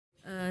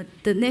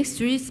The next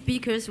three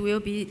speakers will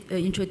be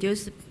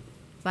introduced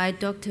by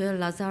Dr.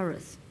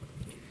 Lazarus.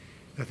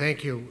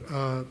 Thank you.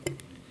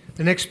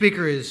 The next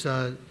speaker is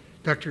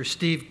Dr.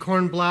 Steve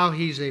Kornblau.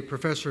 He's a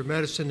professor of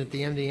medicine at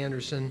the MD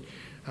Anderson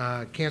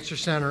Cancer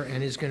Center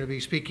and is going to be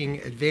speaking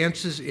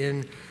advances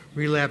in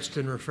relapsed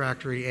and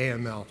refractory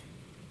AML.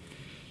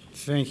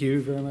 Thank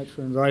you very much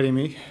for inviting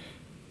me.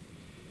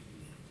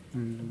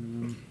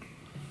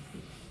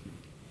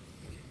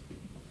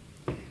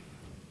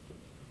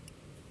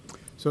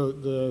 So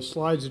the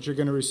slides that you're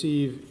going to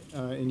receive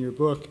in your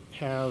book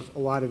have a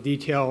lot of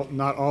detail,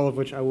 not all of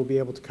which I will be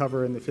able to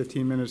cover in the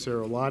 15 minutes that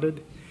are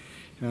allotted.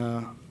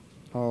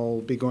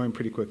 I'll be going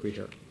pretty quickly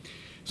here.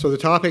 So the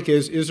topic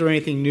is there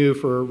anything new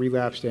for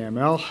relapsed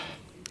AML?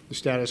 The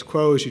status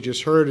quo, as you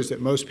just heard, is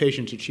that most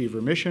patients achieve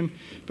remission,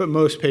 but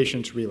most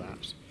patients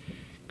relapse.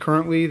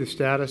 Currently, the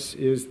status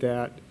is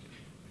that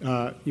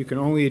you can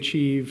only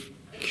achieve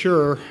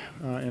cure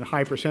in a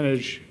high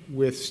percentage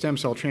with stem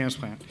cell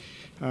transplant,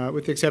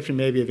 with the exception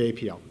maybe of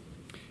APL.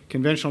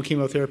 Conventional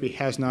chemotherapy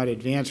has not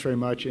advanced very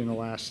much in the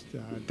last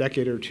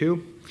decade or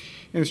two,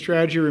 and the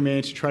strategy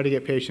remains to try to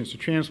get patients to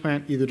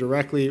transplant either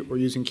directly or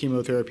using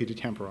chemotherapy to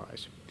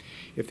temporize.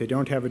 If they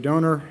don't have a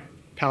donor,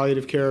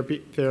 palliative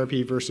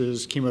therapy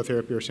versus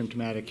chemotherapy or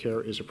symptomatic care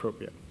is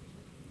appropriate.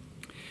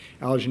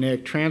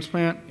 Allogeneic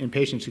transplant in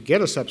patients who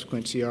get a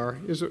subsequent CR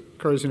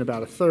occurs in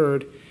about a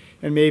third,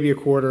 and maybe a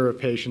quarter of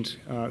patients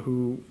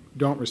who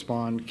don't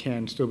respond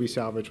can still be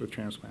salvaged with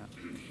transplant.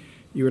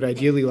 You would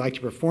ideally like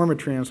to perform a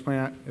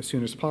transplant as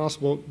soon as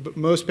possible, but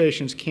most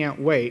patients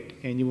can't wait,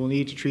 and you will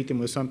need to treat them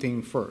with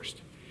something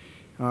first.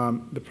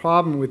 The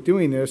problem with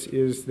doing this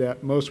is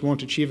that most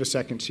won't achieve a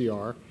second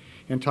CR,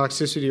 and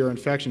toxicity or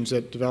infections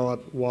that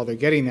develop while they're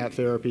getting that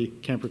therapy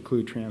can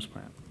preclude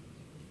transplant.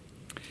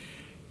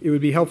 It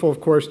would be helpful, of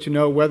course, to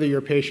know whether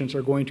your patients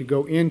are going to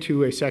go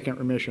into a second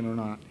remission or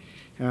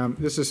not.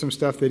 This is some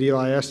stuff that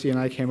Eli Esty and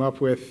I came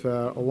up with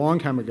a long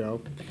time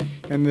ago,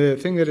 and the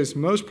thing that is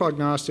most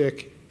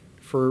prognostic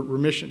for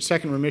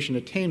second remission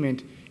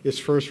attainment is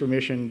first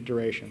remission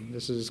duration.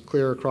 This is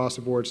clear across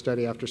the board,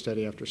 study after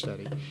study after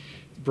study.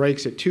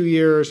 Breaks at 2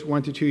 years,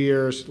 1 to 2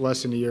 years,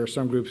 less than a year.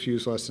 Some groups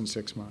use less than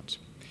 6 months.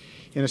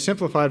 In a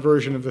simplified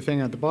version of the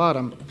thing at the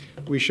bottom,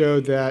 we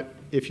showed that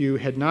if you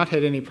had not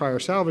had any prior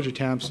salvage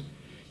attempts,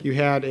 you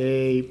had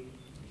a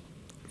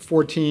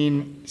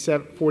 47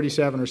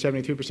 or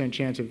 72%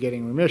 chance of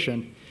getting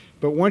remission.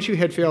 But once you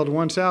had failed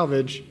one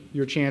salvage,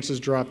 your chances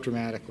dropped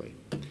dramatically.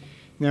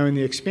 Now, in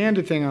the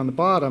expanded thing on the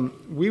bottom,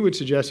 we would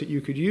suggest that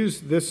you could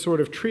use this sort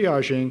of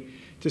triaging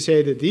to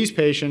say that these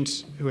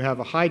patients who have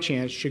a high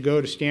chance should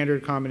go to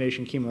standard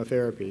combination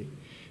chemotherapy.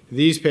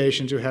 These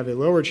patients who have a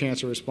lower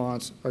chance of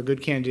response are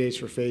good candidates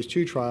for phase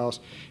 2 trials,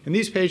 and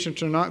these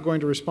patients are not going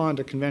to respond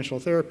to conventional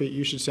therapy.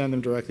 You should send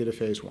them directly to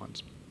phase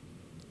 1s.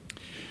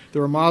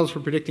 There are models for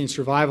predicting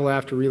survival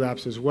after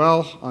relapse as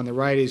well. On the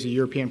right is a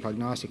European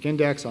Prognostic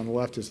Index. On the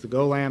left is the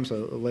GOLAMS, a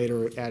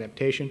later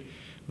adaptation.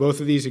 Both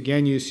of these,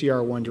 again, use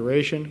CR1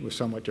 duration with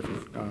somewhat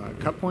different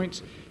cut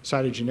points.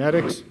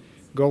 Cytogenetics,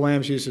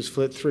 GOLAMS uses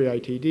FLT3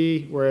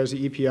 ITD, whereas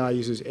the EPI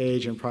uses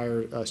age and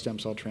prior stem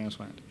cell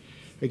transplant.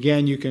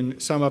 Again, you can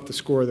sum up the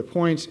score of the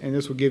points, and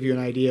this will give you an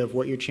idea of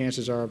what your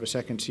chances are of a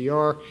second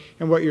CR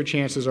and what your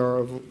chances are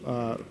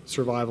of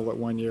survival at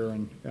 1 year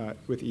and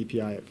with EPI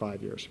at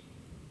 5 years.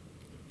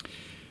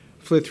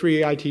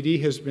 FLT3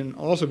 ITD has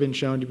also been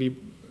shown to be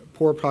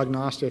poor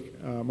prognostic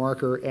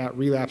marker at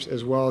relapse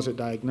as well as at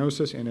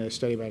diagnosis in a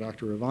study by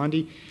Dr.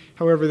 Ravandi.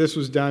 However, this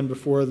was done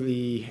before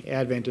the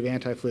advent of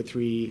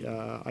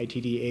anti-FLT3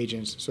 ITD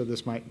agents, so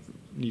this might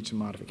need some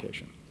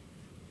modification.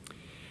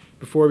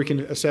 Before we can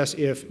assess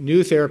if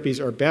new therapies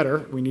are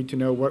better, we need to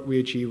know what we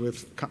achieve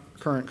with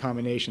current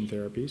combination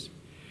therapies.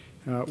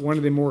 One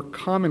of the more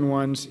common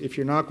ones, if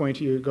you're not going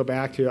to go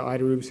back to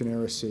idarubicin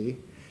Ara-C,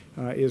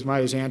 is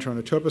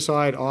mitoxantrone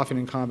etoposide, often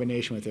in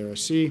combination with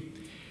Ara-C.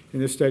 In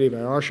this study by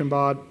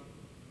Archambaud,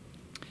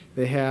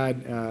 they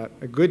had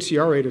a good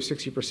CR rate of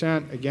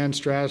 60%, again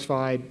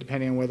stratified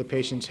depending on whether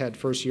patients had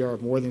first CR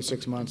of more than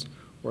 6 months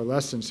or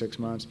less than 6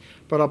 months.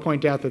 But I'll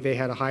point out that they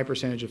had a high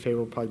percentage of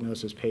favorable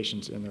prognosis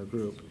patients in their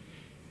group.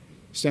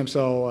 Stem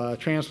cell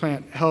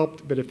transplant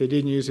helped, but if they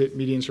didn't use it,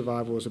 median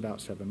survival was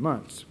about 7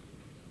 months.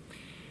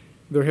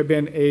 There have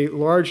been a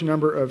large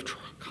number of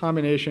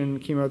combination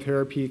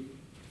chemotherapy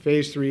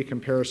phase 3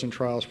 comparison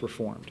trials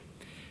performed.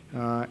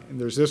 And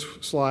there's this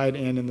slide,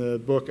 and in the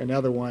book,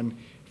 another one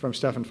from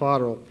Stefan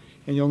Fodderl.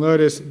 And you'll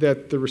notice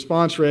that the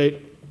response rate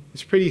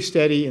is pretty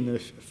steady in the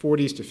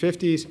 40s to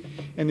 50s,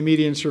 and the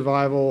median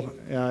survival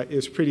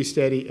is pretty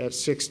steady at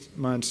 6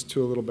 months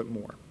to a little bit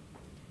more.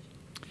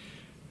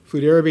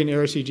 Fludarabine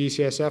Ara-C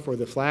G-CSF, or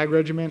the FLAG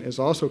regimen, is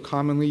also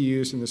commonly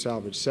used in the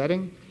salvage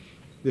setting.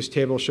 This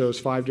table shows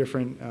 5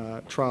 different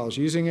trials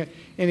using it.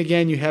 And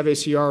again, you have a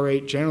CR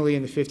rate generally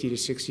in the 50 to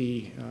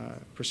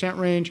 60%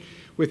 range,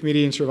 with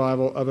median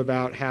survival of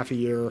about half a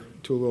year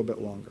to a little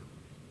bit longer.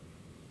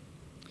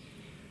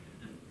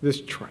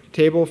 This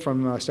table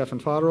from Stefan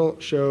Fodderl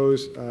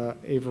shows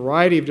a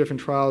variety of different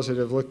trials that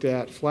have looked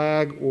at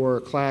FLAG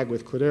or CLAG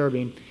with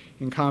clodarabine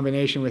in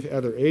combination with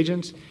other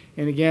agents.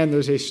 And again,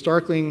 there's a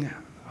startling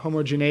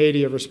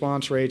homogeneity of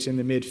response rates in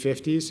the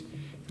mid-50s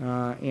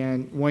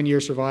and one-year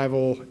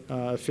survival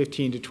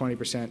 15 to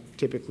 20%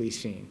 typically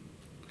seen.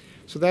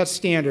 So that's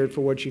standard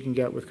for what you can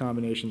get with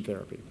combination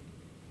therapy.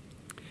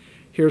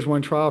 Here's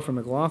one trial from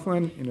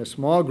McLaughlin in a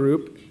small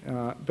group,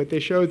 but they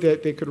showed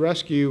that they could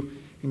rescue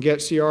and get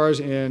CRs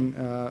in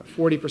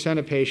 40%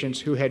 of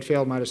patients who had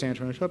failed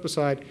mitoxantrone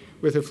etoposide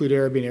with a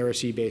fludarabine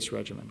Ara-C-based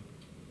regimen.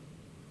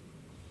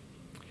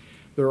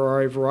 There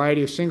are a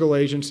variety of single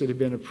agents that have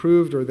been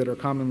approved or that are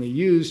commonly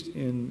used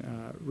in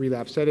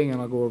relapse setting,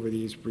 and I'll go over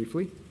these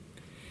briefly.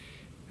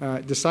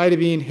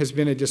 Decitabine has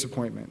been a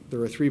disappointment.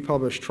 There are 3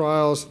 published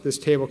trials. This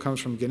table comes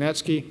from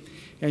Ganetsky,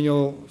 and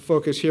you'll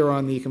focus here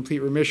on the complete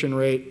remission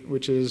rate,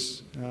 which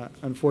is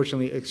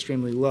unfortunately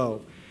extremely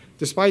low.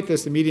 Despite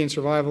this, the median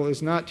survival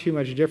is not too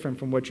much different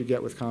from what you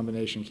get with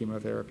combination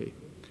chemotherapy.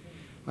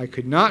 I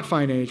could not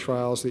find any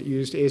trials that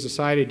used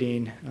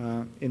azacitidine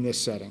in this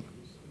setting.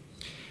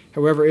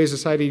 However,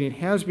 azacitidine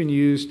has been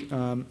used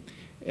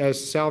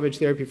as salvage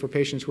therapy for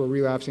patients who are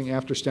relapsing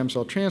after stem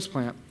cell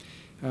transplant.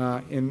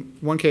 In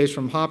one case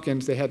from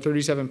Hopkins, they had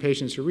 37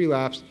 patients who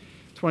relapsed.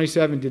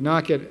 27 did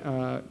not get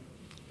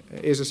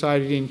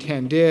azacitidine,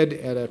 10 did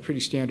at a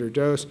pretty standard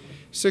dose.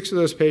 6 of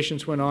those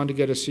patients went on to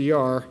get a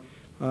CR.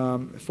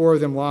 4 of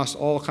them lost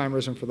all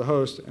chimerism for the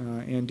host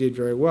and did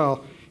very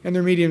well, and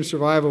their median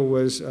survival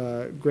was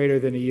greater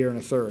than 1 year and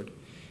a third.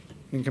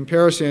 In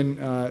comparison,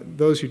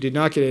 those who did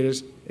not get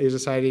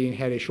azacitidine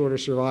had a shorter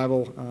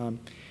survival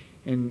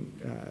and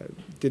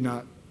did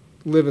not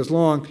live as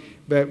long,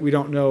 but we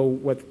don't know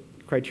what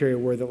criteria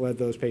were that led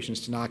those patients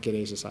to not get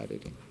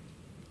azacitidine.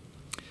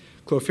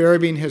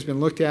 Clofarabine has been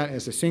looked at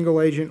as a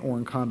single agent or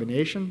in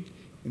combination,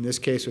 in this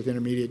case with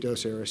intermediate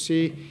dose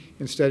Ara-C,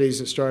 in studies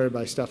that started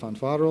by Stefan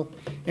Fodderl.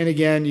 And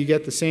again, you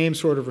get the same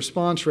sort of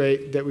response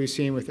rate that we've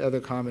seen with other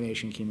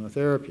combination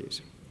chemotherapies.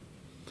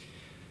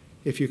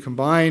 If you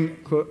combine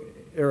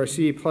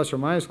Ara-C plus or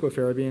minus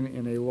clofarabine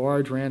in a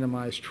large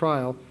randomized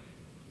trial,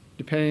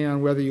 depending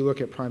on whether you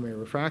look at primary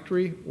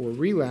refractory or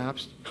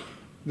relapsed,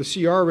 the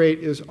CR rate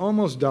is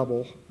almost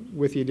double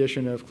with the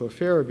addition of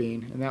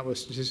clofarabine, and that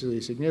was statistically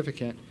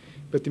significant,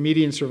 but the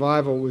median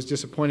survival was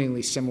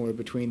disappointingly similar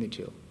between the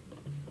two.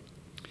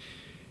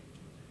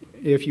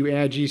 If you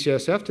add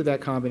G-CSF to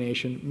that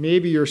combination,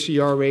 maybe your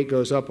CR rate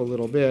goes up a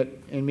little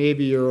bit, and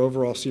maybe your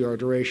overall CR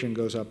duration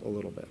goes up a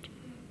little bit.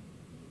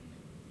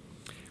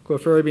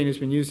 Clofarabine has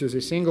been used as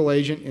a single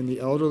agent in the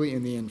elderly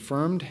and the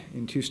infirmed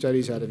in 2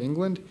 studies out of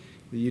England,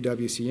 the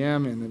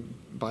UWCM and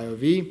the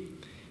BioV.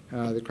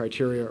 The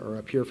criteria are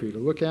up here for you to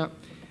look at.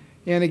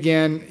 And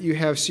again, you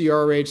have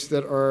CR rates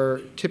that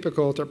are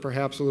typical to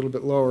perhaps a little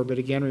bit lower, but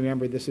again,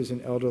 remember, this is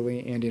an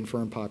elderly and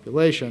infirm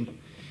population.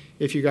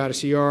 If you got a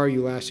CR,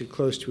 you lasted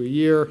close to 1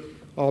 year.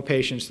 All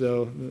patients,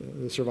 though,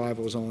 the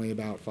survival was only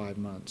about 5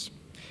 months.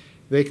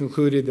 They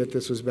concluded that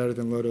this was better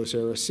than low-dose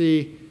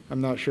Ara-C.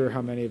 I'm not sure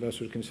how many of us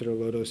would consider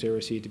low-dose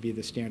Ara-C to be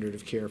the standard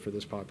of care for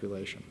this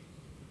population.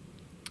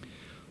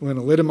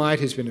 Lenalidomide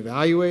has been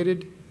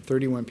evaluated,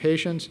 31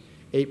 patients,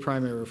 8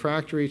 primary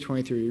refractory,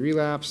 23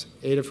 relapse,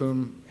 8 of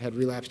whom had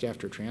relapsed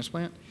after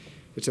transplant.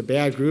 It's a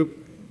bad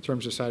group in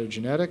terms of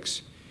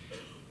cytogenetics.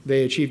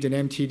 They achieved an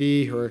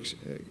MTD or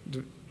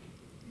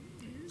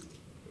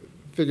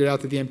figured out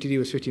that the MTD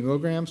was 50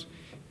 milligrams.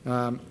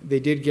 They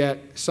did get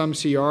some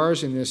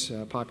CRs in this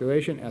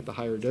population at the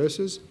higher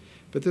doses,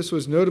 but this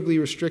was notably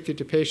restricted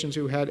to patients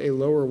who had a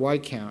lower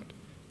white count.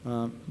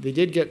 They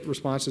did get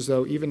responses,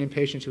 though, even in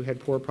patients who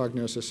had poor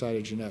prognosis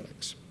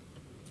cytogenetics.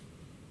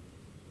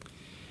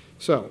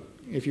 So,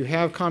 if you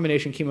have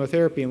combination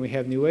chemotherapy and we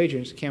have new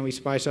agents, can we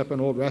spice up an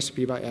old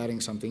recipe by adding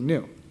something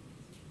new?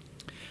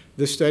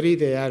 This study,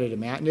 they added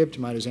imatinib to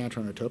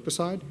mitoxantrone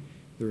etoposide.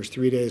 There was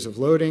 3 days of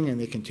loading,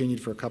 and they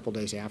continued for a couple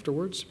days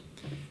afterwards.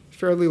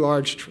 Fairly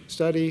large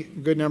study,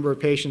 good number of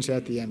patients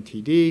at the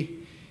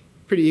MTD,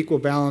 pretty equal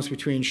balance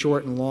between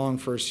short and long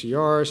first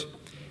CRs.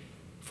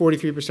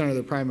 43% of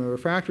the primary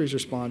refractories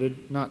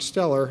responded, not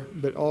stellar,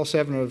 but all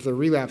 7 of the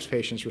relapse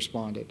patients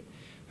responded.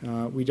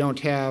 We don't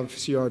have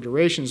CR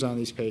durations on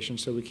these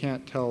patients, so we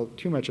can't tell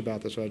too much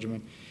about this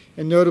regimen.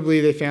 And notably,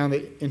 they found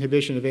that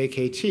inhibition of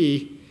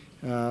AKT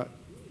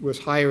was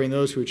higher in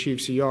those who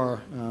achieved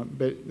CR,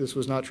 but this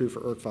was not true for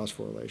ERK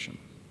phosphorylation.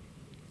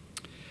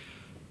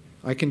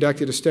 I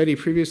conducted a study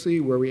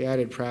previously where we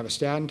added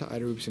pravastatin to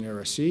idarubicin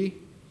Ara-C.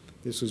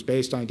 This was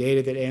based on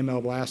data that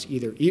AML blasts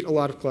either eat a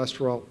lot of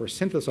cholesterol or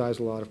synthesize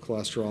a lot of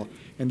cholesterol,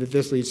 and that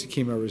this leads to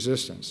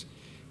chemoresistance.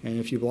 And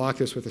if you block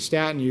this with a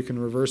statin, you can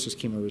reverse this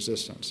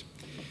chemoresistance.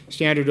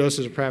 Standard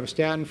doses of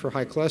pravastatin for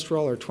high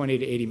cholesterol are 20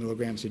 to 80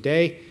 milligrams a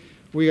day.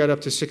 We got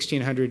up to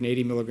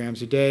 1,680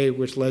 milligrams a day,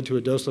 which led to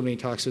a dose-limiting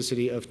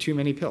toxicity of too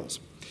many pills.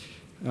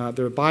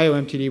 Their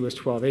bio-MTD was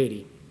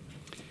 1280.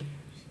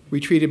 We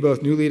treated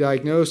both newly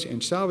diagnosed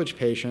and salvage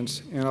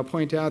patients, and I'll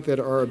point out that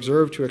our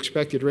observed to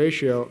expected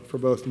ratio for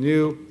both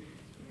new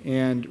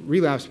and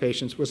relapse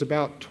patients was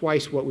about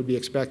twice what would be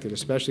expected,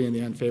 especially in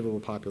the unfavorable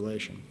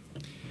population.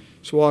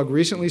 SWOG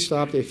recently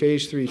stopped a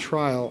phase 3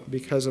 trial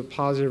because of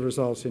positive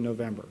results in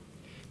November.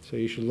 So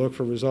you should look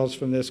for results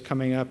from this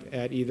coming up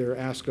at either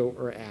ASCO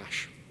or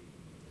ASH.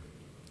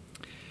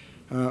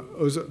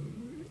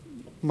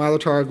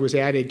 Mylotarg was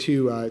added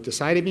to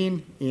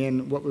decitabine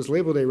in what was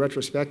labeled a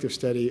retrospective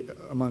study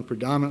among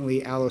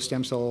predominantly allo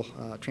stem cell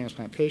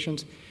transplant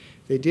patients.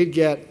 They did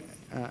get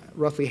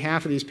roughly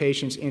half of these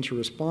patients into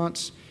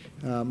response,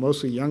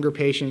 mostly younger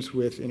patients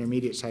with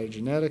intermediate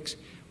cytogenetics.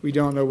 We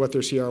don't know what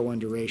their CR1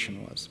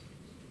 duration was.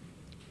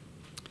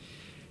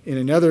 In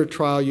another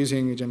trial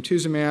using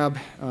gemtuzumab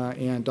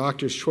and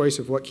doctor's choice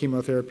of what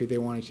chemotherapy they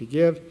wanted to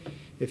give,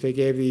 if they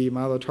gave the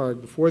Mylotarg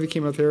before the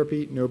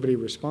chemotherapy, nobody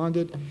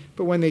responded.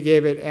 But when they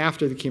gave it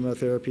after the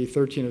chemotherapy,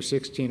 13 of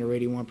 16 or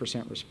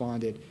 81%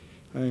 responded,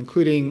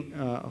 including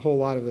a whole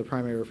lot of the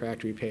primary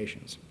refractory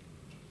patients.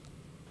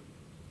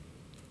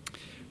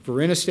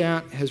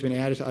 Vorinostat has been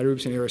added to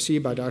idarubicin Ara-C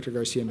by Dr.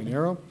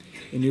 Garcia-Minero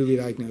in newly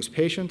diagnosed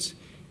patients,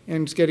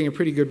 and it's getting a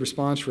pretty good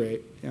response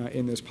rate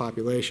in this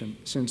population.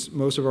 Since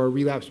most of our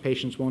relapsed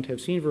patients won't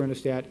have seen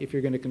vorinostat, if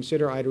you're going to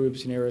consider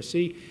idarubicin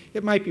Ara-C,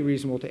 it might be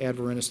reasonable to add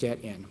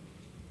vorinostat in.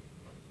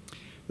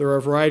 There are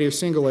a variety of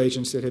single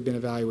agents that have been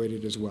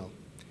evaluated as well.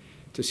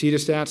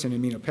 Tocetostat's an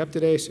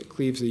aminopeptidase.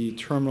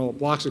 It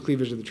blocks the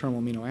cleavage of the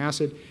terminal amino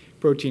acid,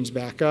 proteins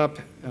back up,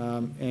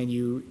 and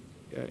you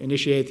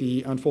initiate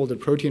the unfolded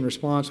protein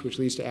response, which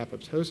leads to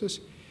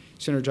apoptosis,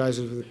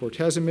 synergizes with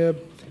bortezomib.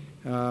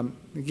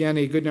 Again,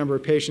 a good number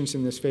of patients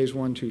in this phase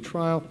 1/2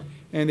 trial,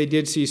 and they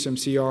did see some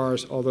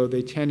CRs, although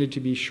they tended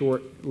to be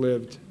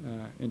short-lived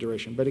in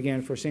duration. But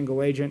again, for a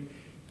single agent,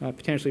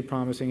 potentially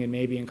promising, and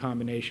maybe in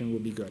combination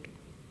would be good.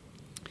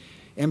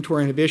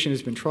 mTOR inhibition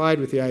has been tried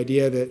with the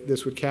idea that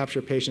this would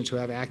capture patients who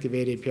have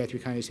activated PI3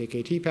 kinase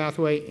AKT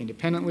pathway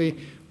independently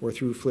or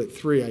through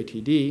FLT3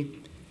 ITD.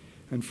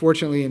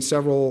 Unfortunately, in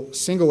several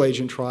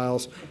single-agent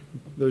trials,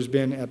 there's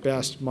been, at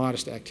best,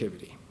 modest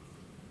activity.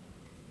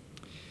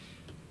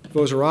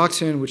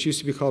 Vosaroxin, which used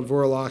to be called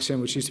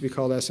Voraloxin, which used to be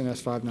called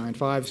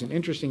SNS595, is an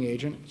interesting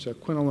agent. It's a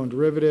quinolone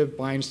derivative,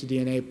 binds to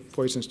DNA,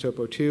 poisons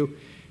topo2.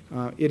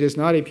 It is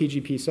not a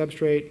PGP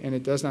substrate, and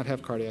it does not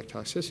have cardiac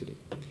toxicity.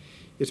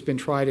 It's been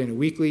tried in a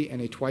weekly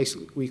and a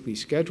twice-weekly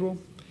schedule.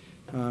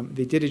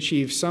 They did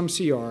achieve some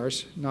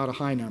CRs, not a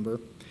high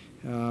number,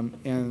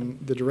 and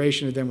the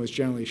duration of them was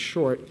generally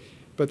short.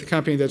 But the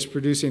company that's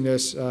producing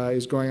this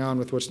is going on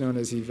with what's known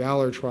as the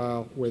VALOR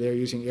trial, where they're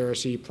using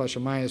Ara-C plus or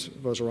minus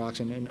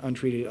vosaroxin in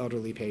untreated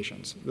elderly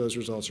patients. Those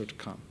results are to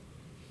come.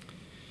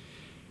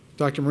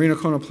 Dr. Marina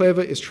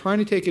Konopleva is trying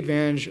to take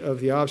advantage of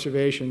the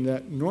observation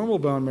that normal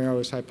bone marrow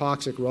is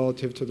hypoxic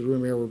relative to the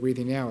room air we're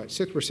breathing now at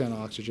 6%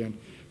 oxygen,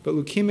 but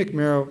leukemic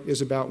marrow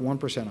is about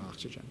 1%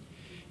 oxygen.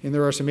 And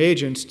there are some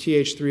agents,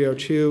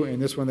 TH302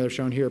 and this one that I've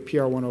shown here,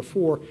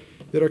 PR104,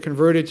 that are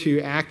converted to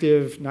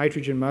active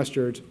nitrogen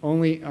mustards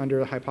only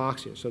under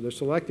hypoxia. So they're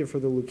selective for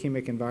the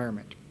leukemic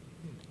environment.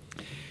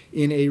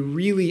 In a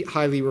really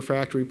highly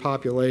refractory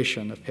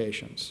population of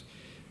patients,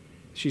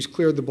 she's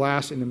cleared the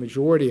blast in the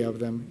majority of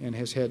them and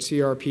has had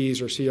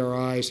CRPs or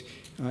CRIs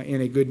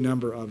in a good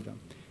number of them.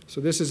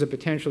 So this is a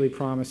potentially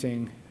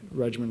promising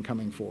regimen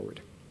coming forward.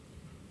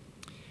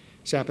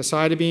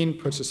 Sapacidabine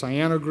puts a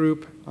cyano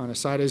group on a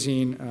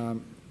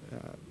cytosine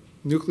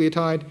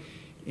nucleotide.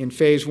 In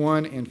phase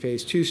 1 and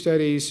phase 2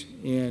 studies,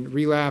 in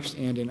relapsed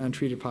and in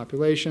untreated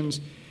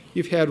populations,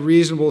 you've had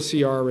reasonable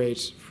CR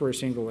rates for a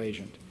single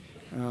agent.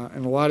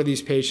 And a lot of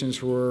these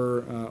patients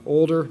were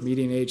older,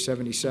 median age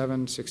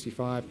 77,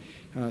 65,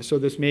 so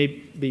this may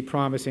be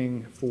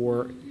promising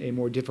for a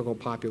more difficult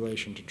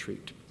population to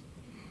treat.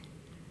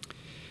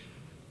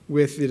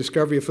 With the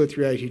discovery of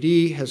FLT3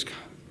 ITD has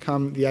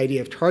come the idea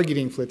of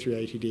targeting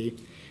FLT3 ITD.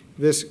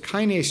 This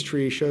kinase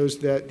tree shows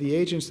that the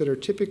agents that are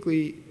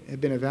typically have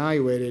been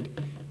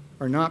evaluated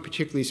are not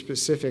particularly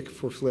specific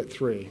for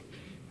FLT3.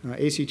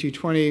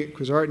 AC220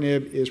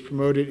 quizartinib is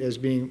promoted as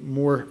being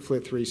more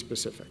FLT3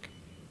 specific.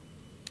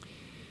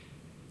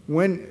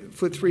 When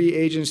FLT3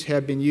 agents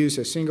have been used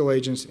as single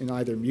agents in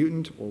either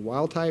mutant or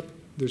wild type,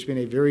 there's been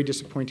a very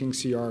disappointing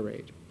CR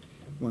rate.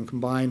 When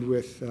combined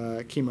with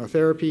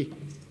chemotherapy,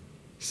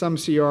 some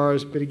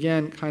CRs, but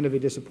again, kind of a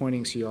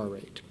disappointing CR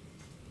rate.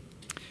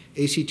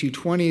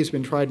 AC220 has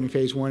been tried in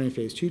phase 1 and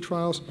phase 2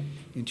 trials,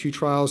 in 2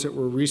 trials that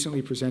were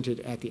recently presented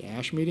at the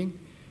ASH meeting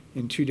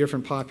in 2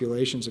 different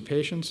populations of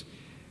patients,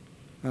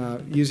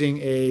 using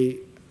a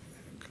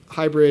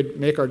hybrid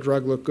make our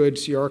drug look good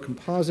CR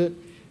composite.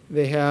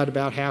 They had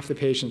about half the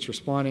patients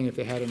responding if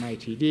they had an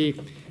ITD,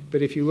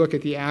 but if you look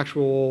at the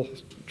actual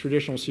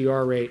traditional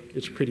CR rate,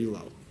 it's pretty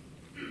low.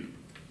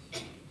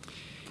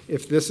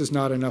 If this is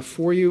not enough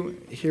for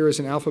you, here is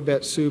an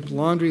alphabet soup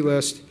laundry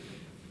list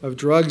of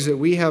drugs that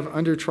we have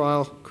under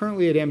trial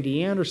currently at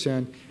MD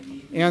Anderson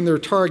and their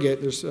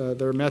target,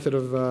 their method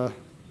of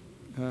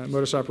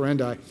modus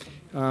operandi.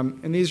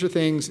 And these are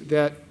things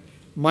that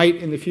might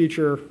in the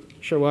future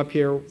show up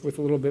here with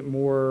a little bit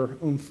more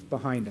oomph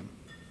behind them.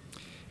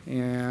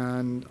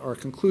 And our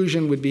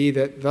conclusion would be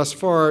that thus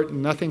far,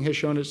 nothing has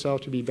shown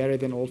itself to be better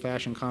than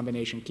old-fashioned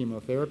combination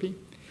chemotherapy.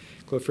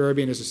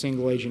 Clofazimine as a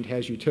single agent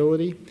has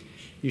utility.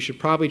 You should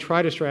probably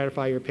try to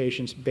stratify your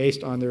patients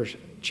based on their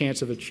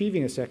chance of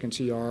achieving a second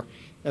CR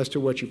as to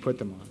what you put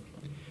them on.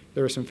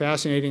 There are some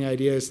fascinating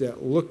ideas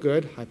that look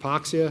good: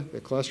 hypoxia,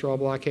 the cholesterol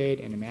blockade,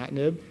 and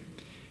imatinib.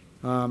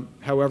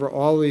 However,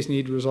 all of these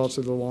need results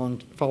of the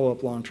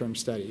follow-up long-term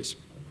studies.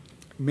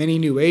 Many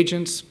new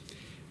agents,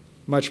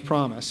 much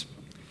promise.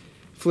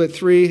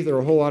 FLT3, there are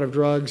a whole lot of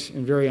drugs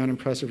and very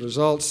unimpressive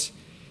results.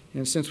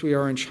 And since we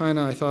are in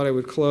China, I thought I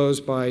would close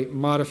by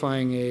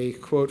modifying a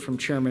quote from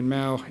Chairman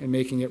Mao and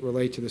making it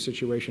relate to the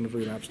situation of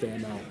relapsed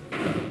AML.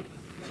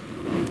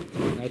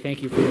 I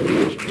thank you for your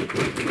attention.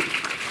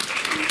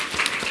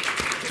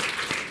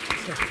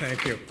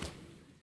 Thank you.